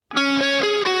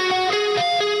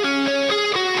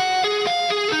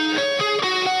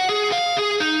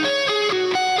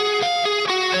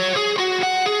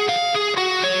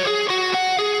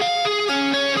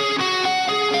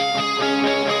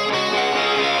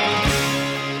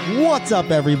What's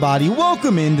up, everybody?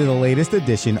 Welcome into the latest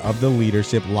edition of the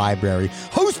Leadership Library,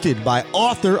 hosted by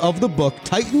author of the book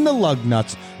Tighten the Lug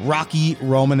Nuts, Rocky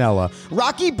Romanella.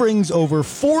 Rocky brings over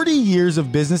 40 years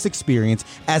of business experience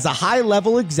as a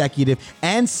high-level executive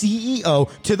and CEO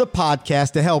to the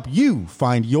podcast to help you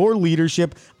find your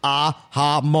leadership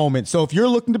aha moment. So if you're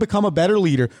looking to become a better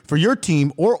leader for your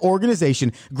team or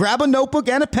organization, grab a notebook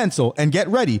and a pencil and get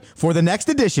ready for the next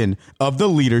edition of the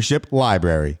Leadership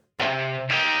Library.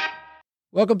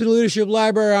 Welcome to the Leadership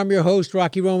Library. I'm your host,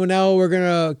 Rocky Romanella. We're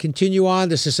going to continue on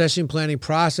the succession planning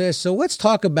process. So let's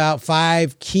talk about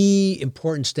 5 key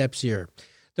important steps here.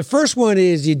 The first one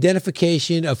is the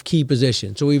identification of key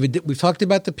positions. So we've talked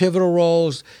about the pivotal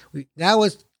roles.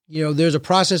 There's a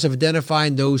process of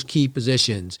identifying those key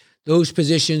positions. Those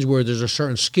positions where there's a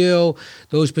certain skill,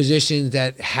 those positions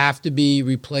that have to be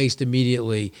replaced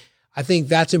immediately. I think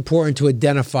that's important to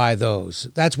identify those.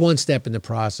 That's one step in the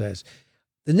process.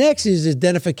 The next is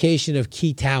identification of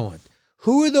key talent.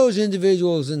 Who are those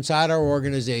individuals inside our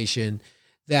organization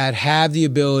that have the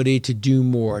ability to do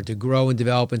more, to grow and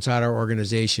develop inside our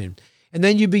organization? And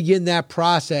then you begin that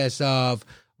process of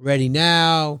ready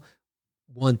now,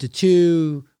 1 to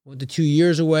 2, 1 to 2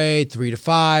 years away, 3 to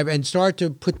 5, and start to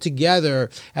put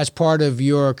together as part of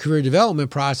your career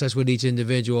development process with each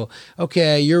individual.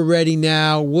 Okay, you're ready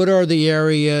now. What are the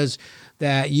areas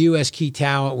that you as key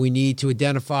talent we need to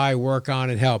identify, work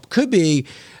on, and help? Could be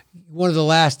one of the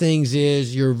last things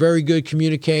is you're a very good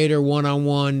communicator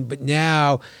one-on-one, but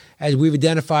now as we've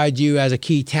identified you as a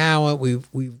key talent, we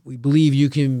believe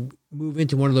you can move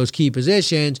into one of those key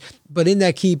positions, but in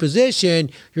that key position,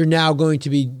 you're now going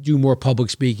to do more public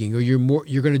speaking, or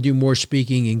you're going to do more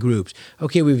speaking in groups.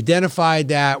 Okay, we've identified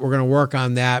that. We're going to work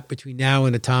on that between now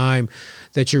and the time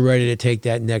that you're ready to take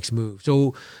that next move.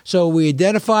 So we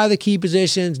identify the key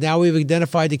positions. Now we've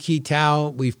identified the key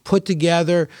talent. We've put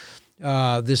together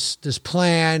this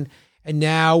plan, and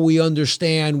now we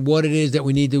understand what it is that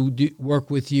we need to work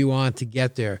with you on to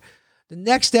get there. The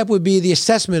next step would be the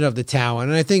assessment of the talent.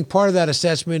 And I think part of that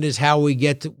assessment is how we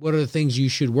get to what are the things you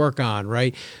should work on,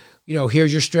 right?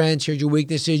 Here's your strengths, here's your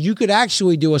weaknesses. You could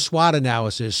actually do a SWOT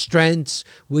analysis: strengths,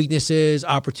 weaknesses,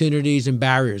 opportunities, and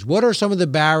barriers. What are some of the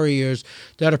barriers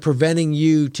that are preventing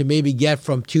you to maybe get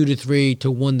from 2 to 3 to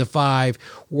 1 to 5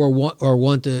 or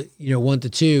 1 to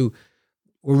 2?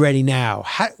 We're ready now.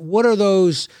 What are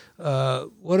those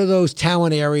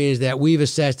talent areas that we've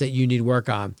assessed that you need work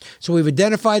on? So we've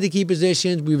identified the key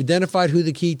positions. We've identified who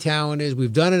the key talent is.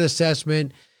 We've done an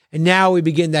assessment. And now we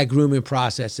begin that grooming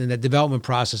process and that development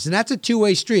process. And that's a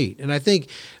two-way street. And I think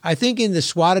in the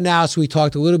SWOT analysis, we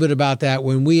talked a little bit about that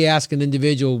when we ask an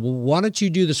individual, well, why don't you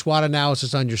do the SWOT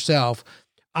analysis on yourself?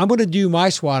 I'm going to do my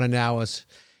SWOT analysis.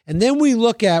 And then we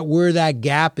look at where that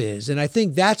gap is. And I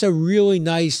think that's a really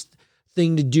nice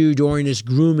thing to do during this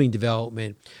grooming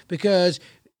development, because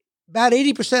about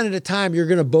 80% of the time, you're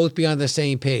going to both be on the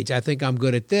same page. I think I'm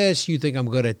good at this. You think I'm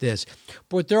good at this.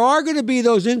 But there are going to be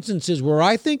those instances where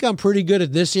I think I'm pretty good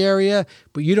at this area,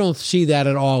 but you don't see that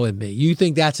at all in me. You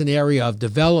think that's an area of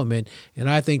development, and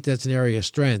I think that's an area of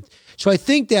strength. So I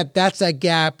think that's that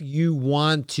gap you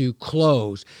want to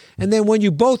close. And then when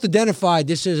you both identify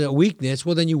this is a weakness,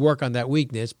 well, then you work on that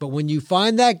weakness. But when you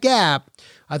find that gap,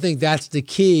 I think that's the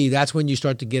key. That's when you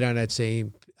start to get on that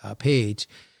same page.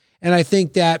 And I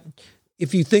think that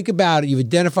if you think about it, you've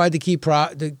identified the key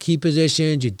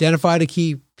positions, you identified the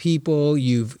key people,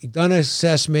 you've done an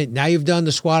assessment, now you've done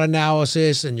the SWOT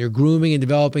analysis, and you're grooming and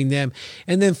developing them.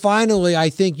 And then finally,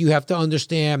 I think you have to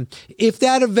understand if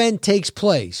that event takes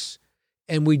place,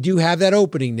 and we do have that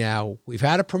opening now, we've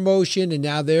had a promotion and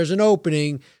now there's an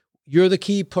opening, you're the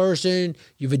key person,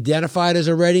 you've identified as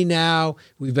a ready now,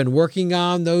 we've been working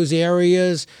on those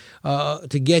areas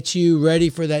to get you ready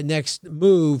for that next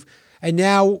move, and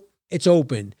now it's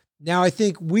open. Now I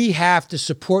think we have to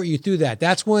support you through that.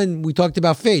 That's when we talked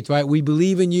about faith, right? We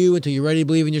believe in you until you're ready to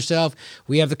believe in yourself.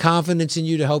 We have the confidence in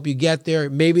you to help you get there.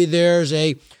 Maybe there's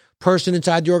a person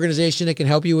inside the organization that can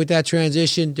help you with that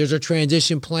transition. There's a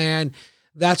transition plan.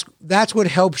 That's what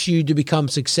helps you to become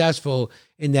successful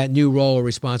in that new role or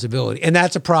responsibility. And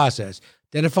that's a process.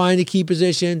 Identifying the key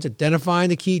positions, identifying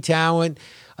the key talent,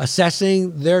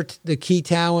 assessing the key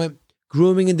talent,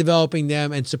 grooming and developing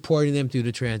them, and supporting them through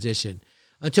the transition.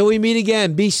 Until we meet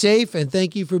again, be safe, and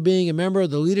thank you for being a member of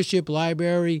the Leadership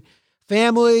Library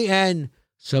family, and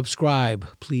subscribe,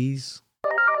 please.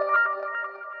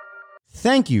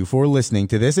 Thank you for listening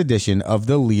to this edition of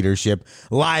the Leadership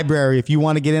Library. If you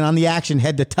want to get in on the action,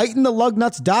 head to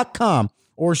TightenTheLugNuts.com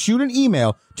or shoot an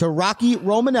email to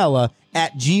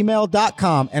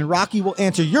RockyRomanella@gmail.com, and Rocky will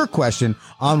answer your question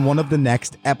on one of the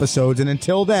next episodes. And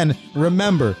until then,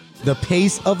 remember, The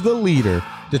pace of the leader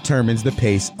determines the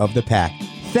pace of the pack.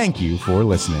 Thank you for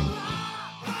listening.